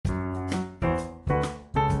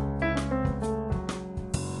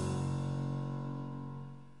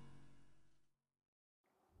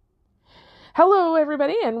Hello,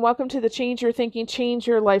 everybody, and welcome to the Change Your Thinking, Change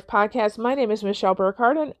Your Life podcast. My name is Michelle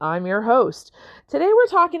Burkhardt, and I'm your host. Today, we're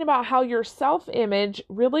talking about how your self-image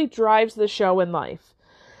really drives the show in life.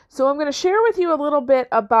 So I'm going to share with you a little bit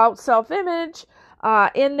about self-image,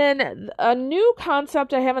 and then a new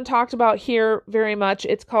concept I haven't talked about here very much.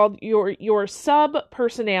 It's called your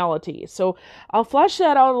sub-personality. So I'll flesh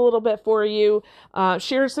that out a little bit for you,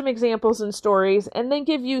 share some examples and stories, and then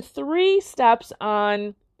give you 3 steps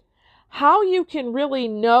on how you can really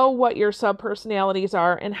know what your sub-personalities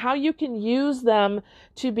are and how you can use them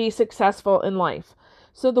to be successful in life.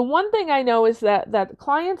 So the one thing I know is that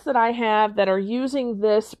clients that I have that are using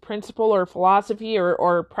this principle or philosophy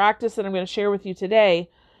or practice that I'm going to share with you today,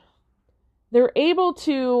 they're able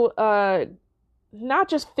to not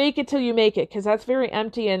just fake it till you make it, because that's very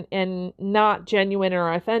empty and not genuine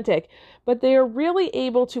or authentic, but they are really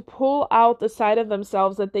able to pull out the side of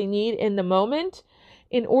themselves that they need in the moment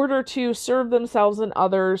in order to serve themselves and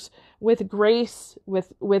others with grace,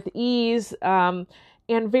 with ease, and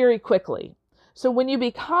very quickly. So when you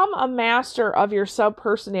become a master of your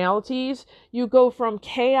sub-personalities, you go from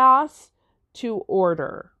chaos to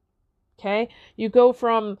order, okay? You go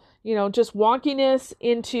from, just wonkiness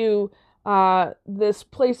into this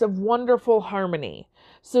place of wonderful harmony.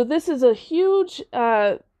 So this is a huge,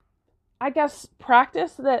 practice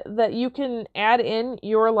that you can add in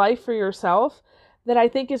your life for yourself that I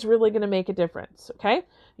think is really going to make a difference, okay?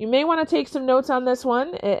 You may want to take some notes on this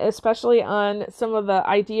one, especially on some of the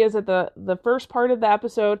ideas at the first part of the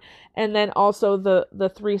episode, and then also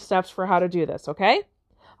the 3 steps for how to do this, okay?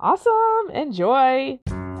 Awesome! Enjoy!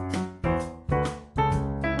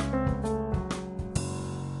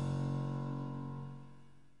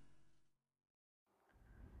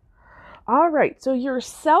 All right, so your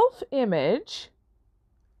self-image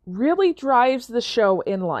really drives the show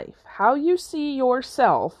in life. How you see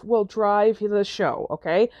yourself will drive the show,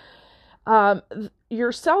 okay?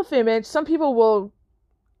 Your self-image, some people will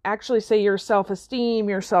actually say your self-esteem,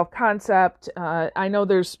 your self-concept. I know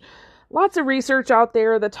there's lots of research out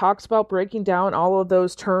there that talks about breaking down all of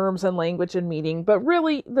those terms and language and meaning, but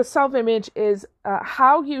really the self-image is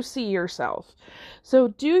how you see yourself. So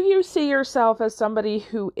do you see yourself as somebody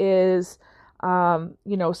who is,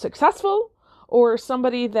 successful, or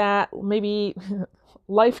somebody that maybe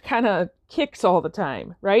life kind of kicks all the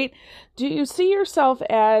time, right? Do you see yourself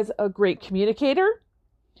as a great communicator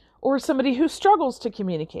or somebody who struggles to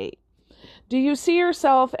communicate? Do you see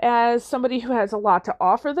yourself as somebody who has a lot to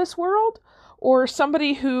offer this world or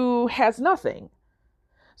somebody who has nothing?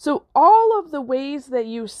 So all of the ways that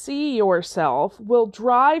you see yourself will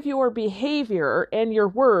drive your behavior and your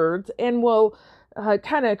words and will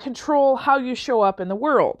kind of control how you show up in the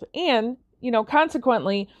world. And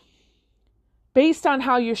consequently, based on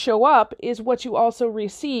how you show up is what you also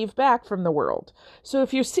receive back from the world. So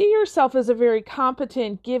if you see yourself as a very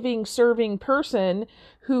competent, giving, serving person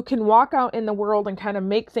who can walk out in the world and kind of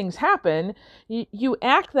make things happen, you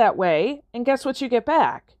act that way, and guess what you get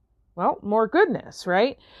back? Well, more goodness,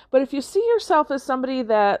 right? But if you see yourself as somebody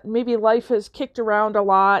that maybe life has kicked around a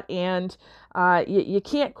lot and you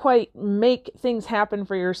can't quite make things happen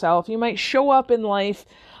for yourself, you might show up in life.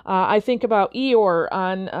 I think about Eeyore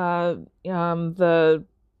on the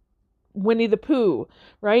Winnie the Pooh,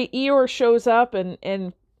 right? Eeyore shows up and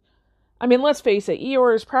I mean, let's face it,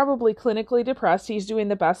 Eeyore is probably clinically depressed. He's doing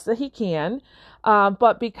the best that he can.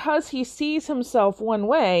 But because he sees himself one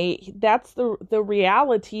way, that's the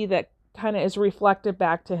reality that kind of is reflected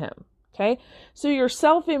back to him. Okay? So your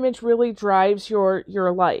self-image really drives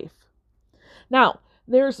your life. Now,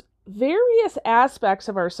 there's various aspects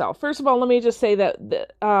of ourselves. First of all, let me just say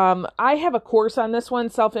that I have a course on this one,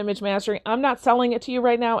 Self-Image Mastery. I'm not selling it to you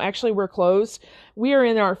right now. Actually, we're closed. We are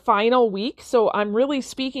in our final week, so I'm really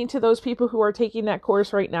speaking to those people who are taking that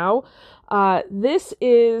course right now. This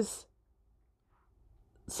is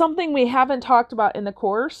something we haven't talked about in the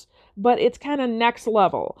course, but it's kind of next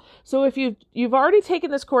level. So if you've already taken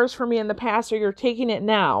this course from me in the past or you're taking it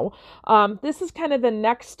now, this is kind of the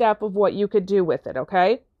next step of what you could do with it,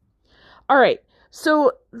 okay? All right,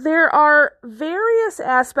 so there are various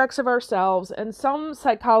aspects of ourselves, and some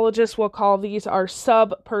psychologists will call these our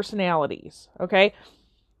sub-personalities, okay?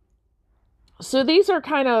 So these are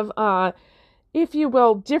kind of, if you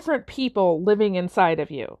will, different people living inside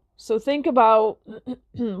of you. So think about,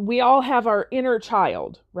 we all have our inner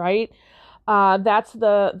child, right? That's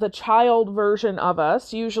the child version of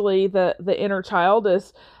us. Usually the inner child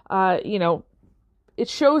is, it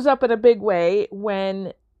shows up in a big way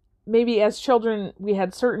when maybe as children we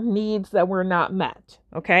had certain needs that were not met,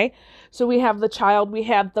 okay? So we have the child, we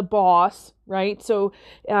have the boss, right? So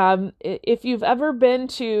if you've ever been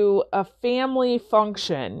to a family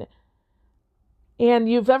function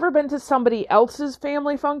and you've ever been to somebody else's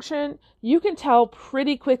family function, you can tell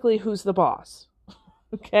pretty quickly who's the boss.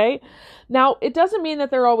 Okay. Now, it doesn't mean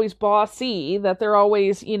that they're always bossy, that they're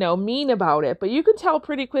always, mean about it, but you can tell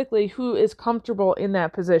pretty quickly who is comfortable in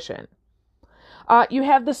that position. You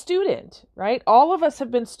have the student, right? All of us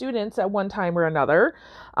have been students at one time or another.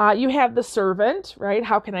 You have the servant, right?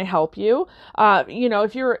 How can I help you?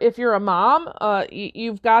 If you're a mom,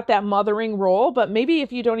 you've got that mothering role, but maybe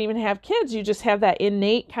if you don't even have kids, you just have that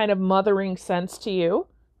innate kind of mothering sense to you,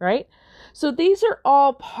 right? So these are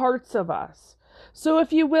all parts of us. So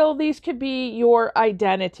if you will, these could be your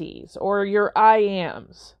identities or your I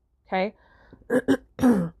ams, okay?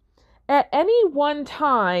 At any one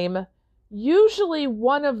time, usually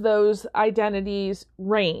one of those identities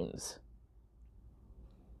reigns.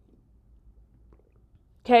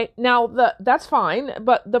 Okay, now that's fine,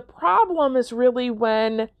 but the problem is really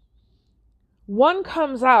when one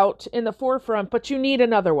comes out in the forefront, but you need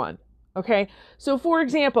another one. Okay, so for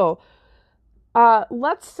example,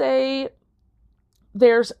 let's say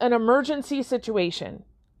there's an emergency situation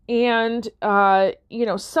and,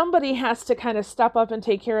 somebody has to kind of step up and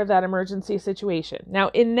take care of that emergency situation. Now,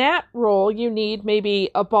 in that role, you need maybe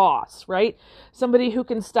a boss, right? Somebody who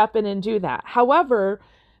can step in and do that. However,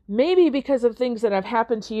 maybe because of things that have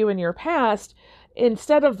happened to you in your past,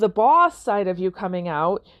 instead of the boss side of you coming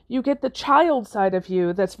out, you get the child side of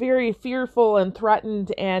you that's very fearful and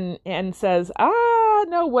threatened and says,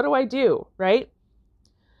 no, what do I do, right?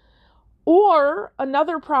 Or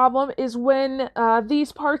another problem is when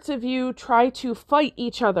these parts of you try to fight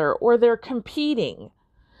each other or they're competing.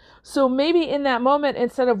 So maybe in that moment,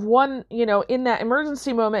 instead of one, in that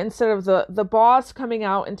emergency moment, instead of the boss coming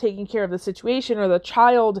out and taking care of the situation, or the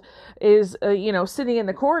child is, sitting in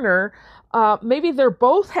the corner, maybe they're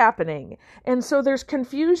both happening. And so there's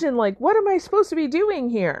confusion, like, what am I supposed to be doing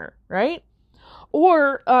here, right?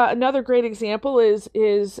 Or another great example is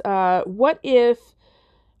what if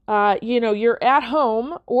you're at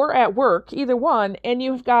home or at work, either one, and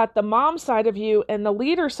you've got the mom side of you and the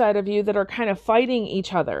leader side of you that are kind of fighting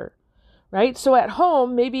each other, right? So at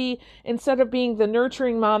home, maybe instead of being the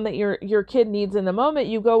nurturing mom that your kid needs in the moment,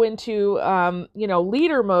 you go into,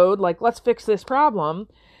 leader mode, like, let's fix this problem.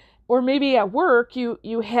 Or maybe at work,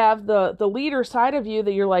 you have the leader side of you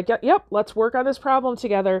that you're like, yep, let's work on this problem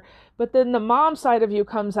together. But then the mom side of you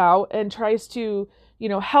comes out and tries to,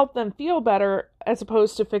 help them feel better as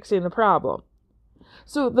opposed to fixing the problem.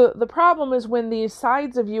 So the problem is when these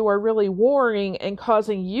sides of you are really warring and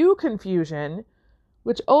causing you confusion,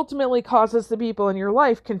 which ultimately causes the people in your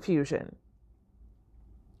life confusion.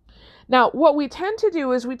 Now, what we tend to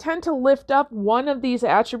do is we tend to lift up one of these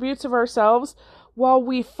attributes of ourselves while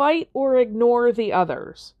we fight or ignore the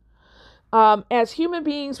others. As human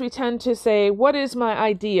beings, we tend to say, what is my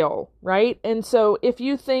ideal, right? And so if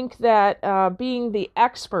you think that being the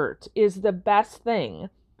expert is the best thing,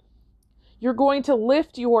 you're going to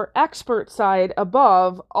lift your expert side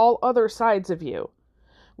above all other sides of you,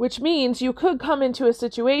 which means you could come into a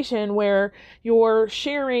situation where you're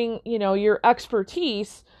sharing, your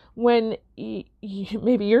expertise when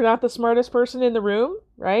maybe you're not the smartest person in the room,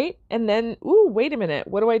 right? And then, wait a minute,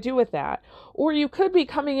 what do I do with that? Or you could be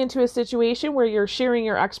coming into a situation where you're sharing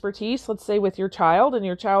your expertise, let's say with your child, and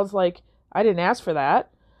your child's like, I didn't ask for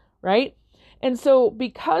that, right? And so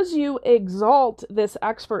because you exalt this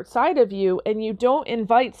expert side of you and you don't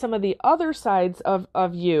invite some of the other sides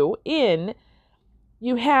of you in,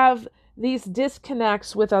 you have these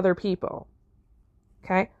disconnects with other people,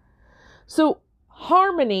 okay? So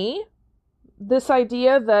harmony, this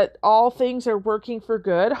idea that all things are working for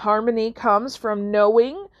good, harmony comes from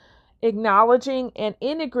knowing, acknowledging, and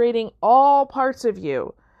integrating all parts of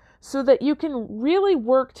you so that you can really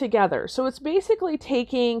work together. So it's basically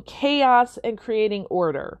taking chaos and creating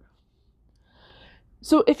order.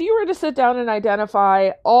 So if you were to sit down and identify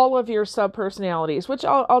all of your subpersonalities, which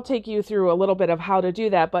I'll take you through a little bit of how to do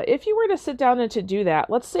that, but if you were to sit down and to do that,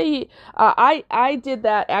 let's say I did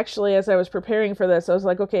that actually as I was preparing for this. I was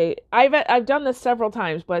like, okay, I've done this several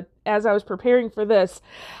times, but as I was preparing for this,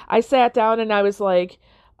 I sat down and I was like,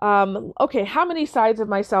 okay, how many sides of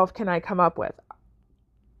myself can I come up with?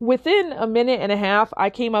 Within a minute and a half, I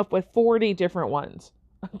came up with 40 different ones.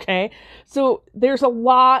 Okay, so there's a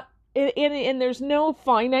lot. And there's no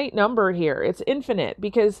finite number here. It's infinite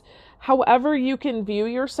because however you can view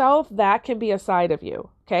yourself, that can be a side of you.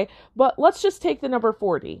 Okay. But let's just take the number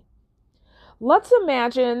 40. Let's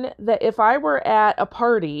imagine that if I were at a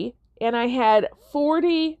party and I had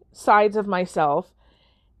 40 sides of myself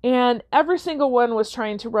And every single one was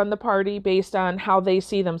trying to run the party based on how they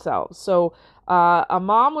see themselves. So a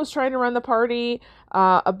mom was trying to run the party,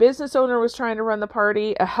 a business owner was trying to run the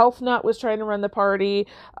party, a health nut was trying to run the party,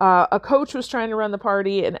 a coach was trying to run the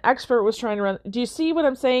party, an expert was trying to run. Do you see what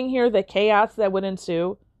I'm saying here? The chaos that would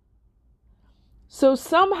ensue? So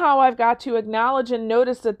somehow I've got to acknowledge and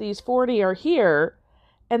notice that these 40 are here,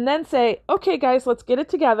 and then say, okay, guys, let's get it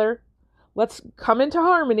together. Let's come into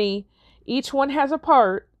harmony. Each one has a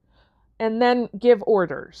part, and then give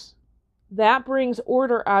orders. That brings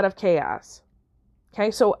order out of chaos.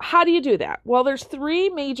 Okay, so how do you do that? Well, there's 3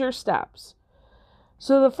 major steps.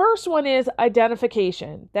 So the first one is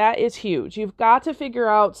identification. That is huge. You've got to figure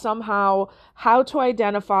out somehow how to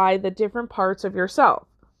identify the different parts of yourself.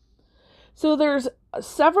 So there's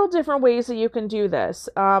several different ways that you can do this.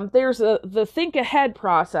 There's the think ahead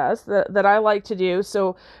process that I like to do.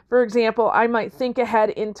 So for example, I might think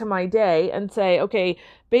ahead into my day and say, okay,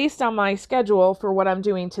 based on my schedule for what I'm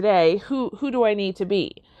doing today, who do I need to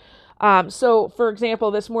be? So for example,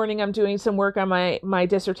 this morning I'm doing some work on my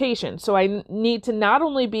dissertation. So I need to not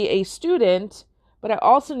only be a student, but I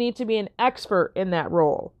also need to be an expert in that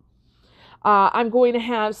role. I'm going to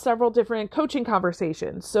have several different coaching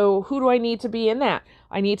conversations. So who do I need to be in that?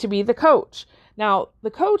 I need to be the coach. Now, the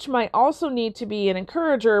coach might also need to be an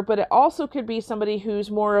encourager, but it also could be somebody who's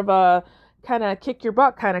more of a kind of kick your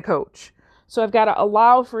butt kind of coach. So I've got to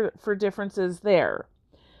allow for differences there.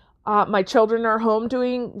 My children are home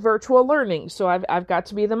doing virtual learning, so I've got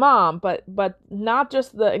to be the mom, but not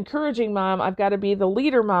just the encouraging mom. I've got to be the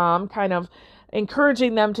leader mom, kind of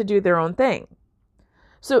encouraging them to do their own thing.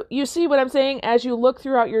 So you see what I'm saying? As you look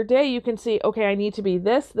throughout your day, you can see, okay, I need to be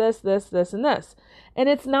this, this, this, this, and this. And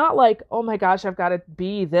it's not like, oh my gosh, I've got to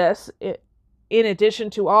be this in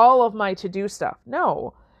addition to all of my to-do stuff.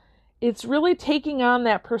 No, it's really taking on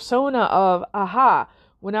that persona of, aha,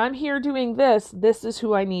 when I'm here doing this, this is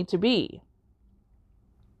who I need to be.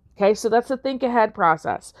 Okay, so that's the think ahead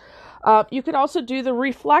process. You could also do the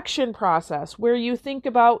reflection process where you think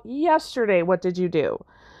about yesterday, what did you do?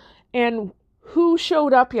 And who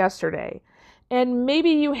showed up yesterday? And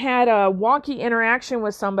maybe you had a wonky interaction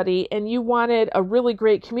with somebody and you wanted a really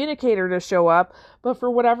great communicator to show up, but for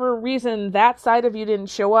whatever reason, that side of you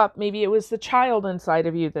didn't show up. Maybe it was the child inside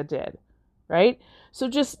of you that did, right? So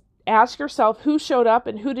just ask yourself who showed up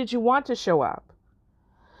and who did you want to show up?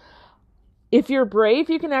 If you're brave,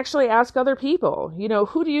 you can actually ask other people,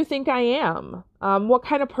 who do you think I am? What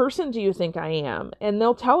kind of person do you think I am? And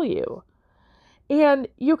they'll tell you. And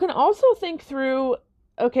you can also think through,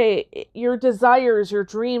 okay, your desires, your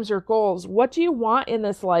dreams, your goals. What do you want in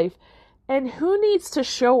this life? And who needs to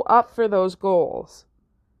show up for those goals?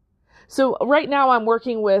 So right now I'm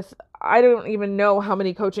working with, I don't even know how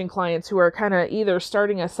many coaching clients who are kind of either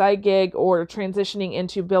starting a side gig or transitioning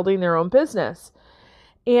into building their own business.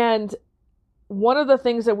 And one of the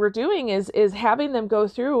things that we're doing is having them go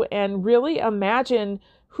through and really imagine,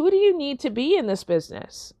 who do you need to be in this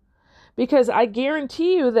business? Because I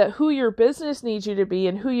guarantee you that who your business needs you to be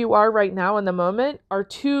and who you are right now in the moment are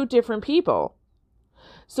 2 different people.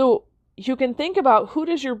 So you can think about, who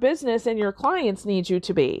does your business and your clients need you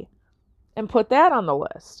to be, and put that on the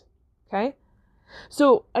list. Okay?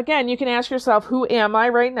 So again, you can ask yourself, who am I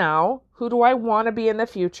right now? Who do I want to be in the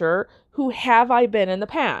future? Who have I been in the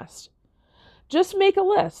past? Just make a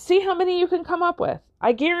list. See how many you can come up with.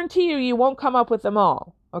 I guarantee you won't come up with them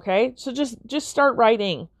all. Okay? So just start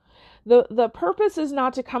writing. The purpose is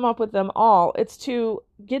not to come up with them all. It's to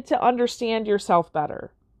get to understand yourself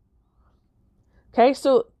better. Okay,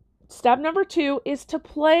 so step number 2 is to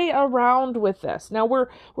play around with this. Now we're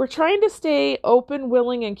trying to stay open,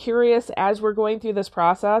 willing, and curious as we're going through this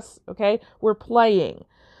process. Okay, we're playing.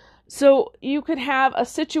 So you could have a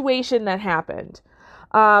situation that happened.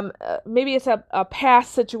 Maybe it's a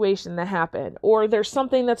past situation that happened, or there's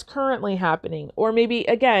something that's currently happening, or maybe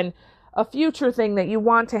again, a future thing that you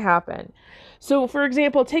want to happen. So for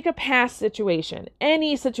example, take a past situation.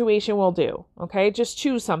 Any situation will do. Okay. Just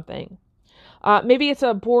choose something. Maybe it's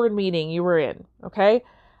a board meeting you were in. Okay.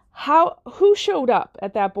 Who showed up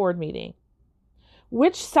at that board meeting?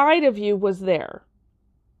 Which side of you was there?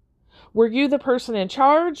 Were you the person in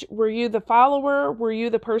charge? Were you the follower? Were you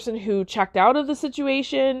the person who checked out of the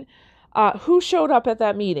situation? Who showed up at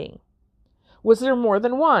that meeting? Was there more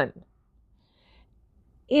than one?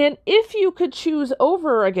 And if you could choose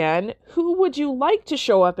over again, who would you like to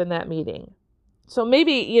show up in that meeting? So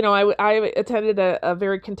maybe, I attended a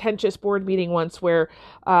very contentious board meeting once where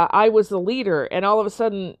I was the leader, and all of a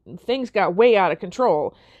sudden things got way out of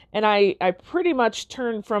control. And I pretty much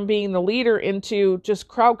turned from being the leader into just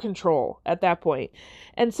crowd control at that point.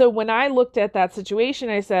 And so when I looked at that situation,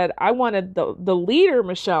 I said, I wanted the leader,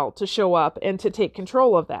 Michelle, to show up and to take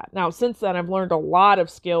control of that. Now, since then, I've learned a lot of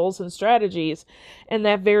skills and strategies, and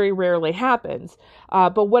that very rarely happens.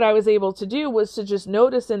 But what I was able to do was to just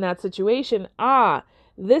notice in that situation,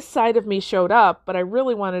 this side of me showed up, but I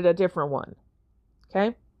really wanted a different one.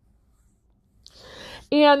 Okay.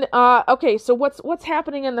 And, okay, so what's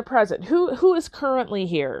happening in the present? Who is currently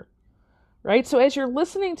here, right? So as you're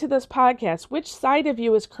listening to this podcast, which side of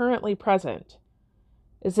you is currently present?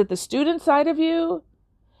 Is it the student side of you?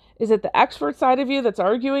 Is it the expert side of you that's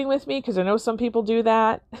arguing with me? Because I know some people do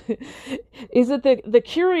that. Is it the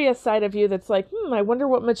curious side of you that's like, I wonder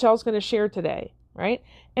what Michelle's going to share today, right?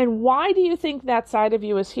 And why do you think that side of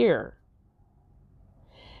you is here?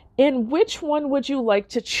 And which one would you like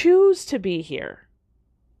to choose to be here?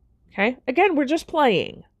 Okay. Again, we're just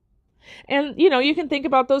playing. And, you can think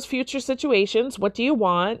about those future situations. What do you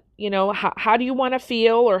want? How do you want to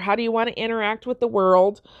feel, or how do you want to interact with the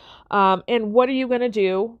world? And what are you going to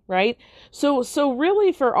do? Right. So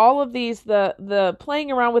really for all of these, the playing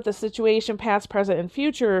around with the situation, past, present, and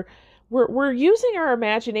future, we're using our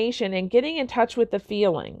imagination and getting in touch with the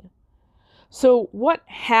feeling. So what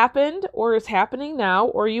happened or is happening now,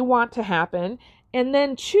 or you want to happen, and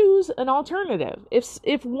then choose an alternative.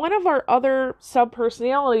 If one of our other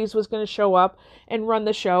sub-personalities was going to show up and run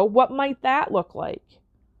the show, what might that look like?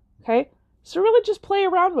 Okay? So really just play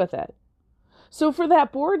around with it. So for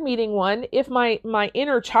that board meeting one, if my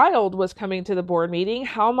inner child was coming to the board meeting,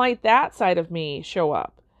 how might that side of me show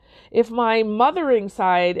up? If my mothering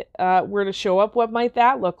side were to show up, what might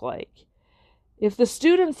that look like? If the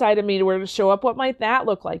student side of me were to show up, what might that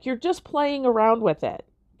look like? You're just playing around with it.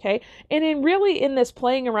 Okay. And in this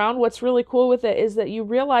playing around, what's really cool with it is that you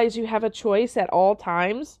realize you have a choice at all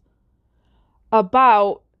times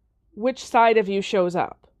about which side of you shows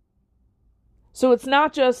up. So it's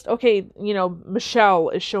not just, okay, Michelle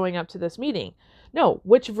is showing up to this meeting. No,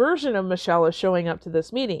 which version of Michelle is showing up to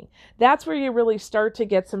this meeting? That's where you really start to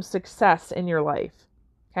get some success in your life.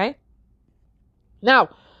 Okay. Now,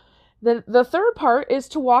 the third part is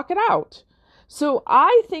to walk it out. So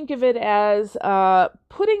I think of it as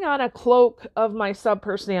putting on a cloak of my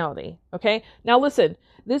sub-personality, okay? Now listen,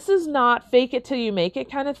 this is not fake it till you make it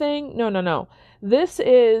kind of thing. No. This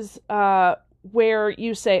is where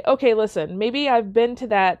you say, okay, listen, maybe I've been to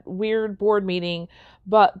that weird board meeting,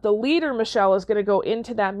 but the leader, Michelle, is going to go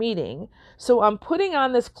into that meeting. So I'm putting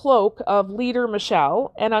on this cloak of leader,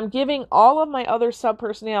 Michelle, and I'm giving all of my other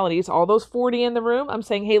sub-personalities, all those 40 in the room, I'm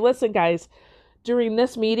saying, hey, listen, guys, during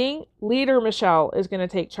this meeting, leader Michelle is going to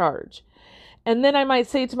take charge. And then I might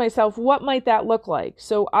say to myself, what might that look like?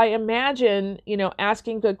 So I imagine,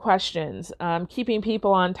 asking good questions, keeping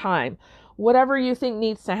people on time, whatever you think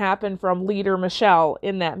needs to happen from leader Michelle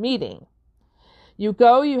in that meeting. You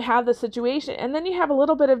go, you have the situation, and then you have a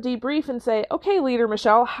little bit of debrief and say, okay, leader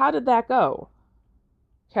Michelle, how did that go?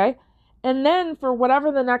 Okay. And then for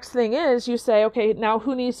whatever the next thing is, you say, okay, now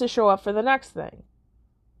who needs to show up for the next thing?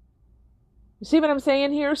 You see what I'm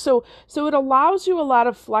saying here? So it allows you a lot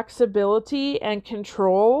of flexibility and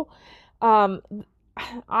control.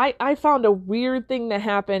 I found a weird thing that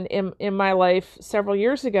happened in my life several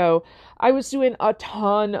years ago. I was doing a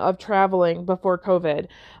ton of traveling before COVID,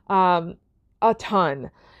 a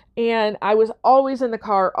ton. And I was always in the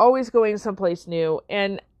car, always going someplace new.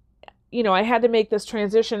 And, I had to make this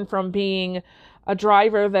transition from being a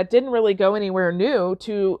driver that didn't really go anywhere new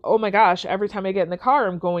to, oh my gosh, every time I get in the car,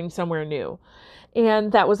 I'm going somewhere new.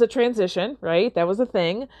 And that was a transition, right? That was a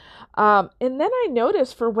thing. And then I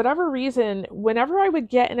noticed for whatever reason, whenever I would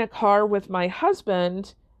get in a car with my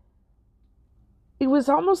husband, it was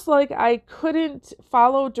almost like I couldn't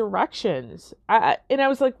follow directions. And I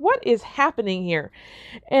was like, what is happening here?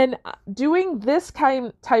 And doing this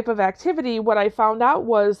type of activity, what I found out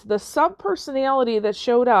was the sub-personality that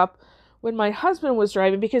showed up when my husband was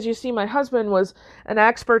driving, because you see, my husband was an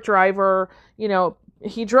expert driver,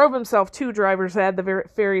 he drove himself 2 driver's ed the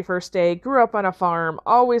very first day, grew up on a farm,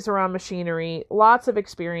 always around machinery, lots of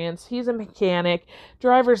experience. He's a mechanic,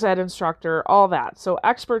 driver's ed instructor, all that. So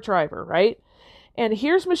expert driver, right? And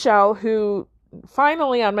here's Michelle, who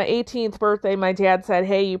finally on my 18th birthday, my dad said,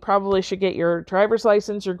 hey, you probably should get your driver's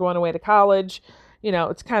license. You're going away to college.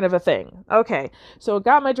 It's kind of a thing. Okay. So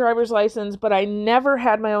got my driver's license, but I never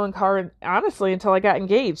had my own car, honestly, until I got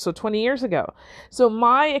engaged. So 20 years ago. So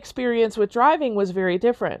my experience with driving was very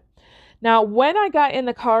different. Now, when I got in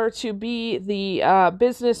the car to be the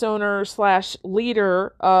business owner /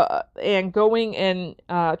 leader and going and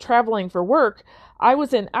traveling for work, I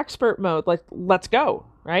was in expert mode, like, let's go.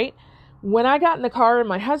 right? When I got in the car and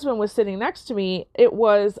my husband was sitting next to me, it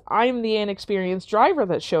was, I'm the inexperienced driver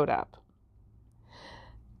that showed up.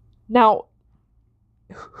 Now,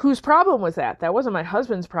 whose problem was that? That wasn't my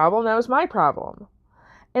husband's problem. That was my problem.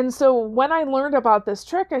 And so when I learned about this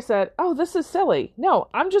trick, I said, oh, this is silly. No,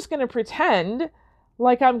 I'm just going to pretend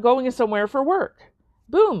like I'm going somewhere for work.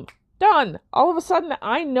 Boom, done. All of a sudden,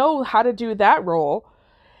 I know how to do that role.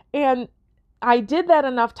 And I did that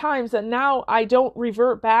enough times that now I don't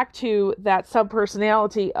revert back to that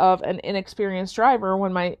subpersonality of an inexperienced driver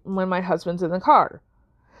when my husband's in the car.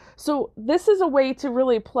 So this is a way to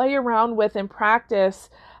really play around with and practice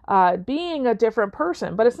being a different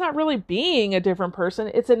person. But it's not really being a different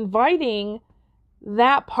person. It's inviting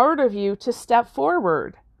that part of you to step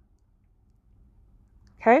forward.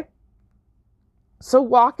 Okay? So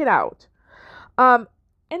walk it out. And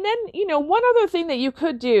then, one other thing that you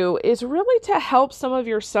could do is really to help some of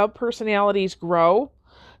your sub-personalities grow.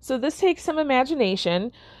 So this takes some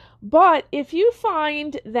imagination. But if you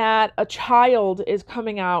find that a child is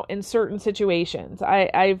coming out in certain situations,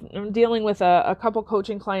 I'm dealing with a couple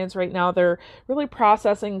coaching clients right now. They're really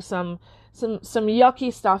processing some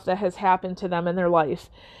yucky stuff that has happened to them in their life.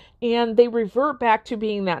 And they revert back to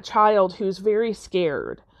being that child who's very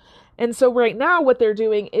scared. And so right now what they're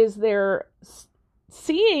doing is they're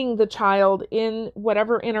seeing the child in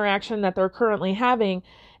whatever interaction that they're currently having,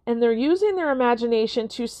 and they're using their imagination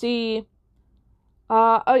to see,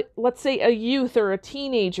 let's say, a youth or a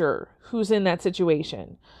teenager who's in that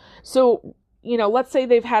situation. So, let's say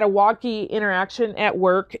they've had a wonky interaction at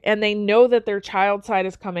work and they know that their child side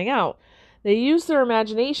is coming out. They use their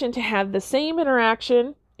imagination to have the same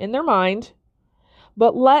interaction in their mind,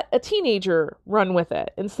 but let a teenager run with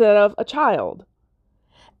it instead of a child.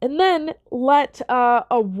 And then let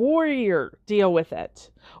a warrior deal with it,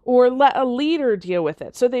 or let a leader deal with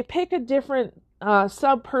it. So they pick a different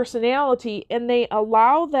sub-personality and they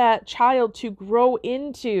allow that child to grow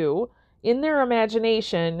into, in their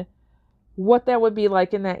imagination, what that would be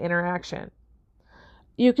like in that interaction.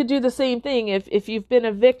 You could do the same thing if you've been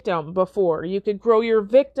a victim before. You could grow your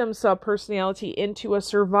victim sub-personality into a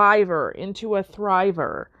survivor, into a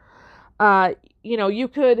thriver. You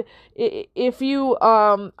could, if you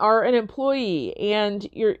are an employee and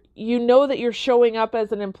you know that you're showing up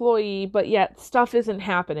as an employee, but yet stuff isn't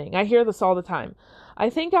happening. I hear this all the time. I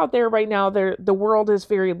think out there right now, the world is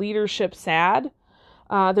very leadership sad.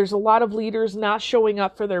 There's a lot of leaders not showing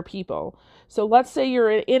up for their people. So let's say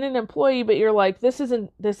you're in an employee, but you're like, this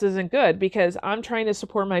isn't good because I'm trying to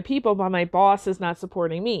support my people, but my boss is not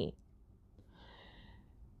supporting me.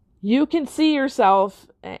 You can see yourself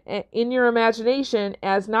in your imagination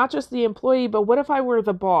as not just the employee, but what if I were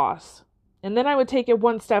the boss? And then I would take it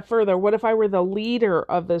one step further. What if I were the leader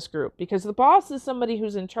of this group? Because the boss is somebody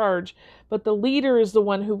who's in charge, but the leader is the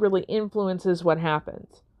one who really influences what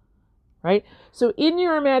happens, right? So in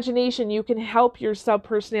your imagination, you can help your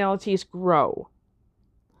sub-personalities grow.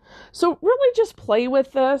 So really just play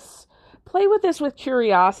with this. Play with this with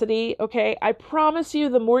curiosity, okay? I promise you,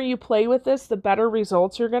 the more you play with this, the better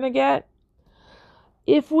results you're going to get.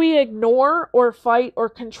 If we ignore or fight or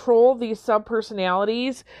control these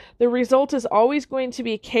sub-personalities, the result is always going to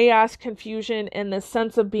be chaos, confusion, and the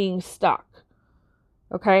sense of being stuck,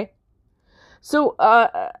 okay? So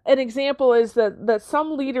an example is that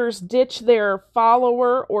some leaders ditch their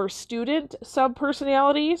follower or student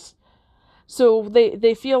sub-personalities. So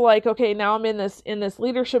they feel like, okay, now I'm in this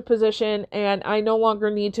leadership position and I no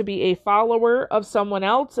longer need to be a follower of someone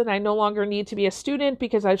else and I no longer need to be a student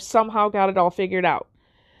because I've somehow got it all figured out.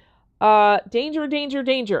 Danger, danger,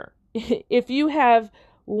 danger. If you have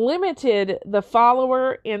limited the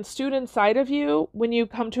follower and student side of you when you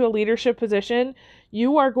come to a leadership position,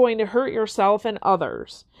 you are going to hurt yourself and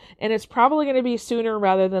others. And it's probably going to be sooner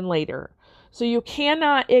rather than later. So you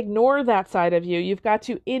cannot ignore that side of you. You've got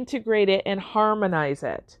to integrate it and harmonize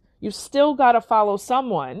it. You've still got to follow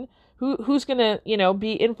someone who's going to,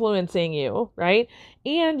 be influencing you, right?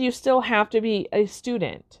 And you still have to be a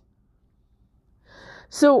student.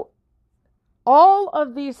 So all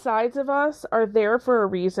of these sides of us are there for a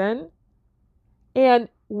reason. And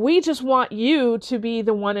we just want you to be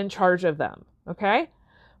the one in charge of them, okay?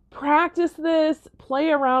 Practice this, play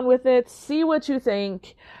around with it, see what you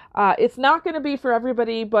think. It's not going to be for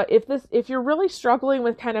everybody, but if you're really struggling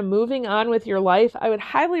with kind of moving on with your life, I would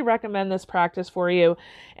highly recommend this practice for you.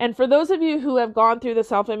 And for those of you who have gone through the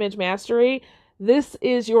self-image mastery, this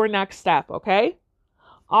is your next step, okay?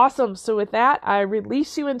 Awesome. So with that, I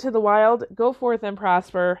release you into the wild. Go forth and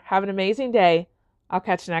prosper. Have an amazing day. I'll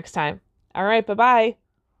catch you next time. All right. Bye-bye.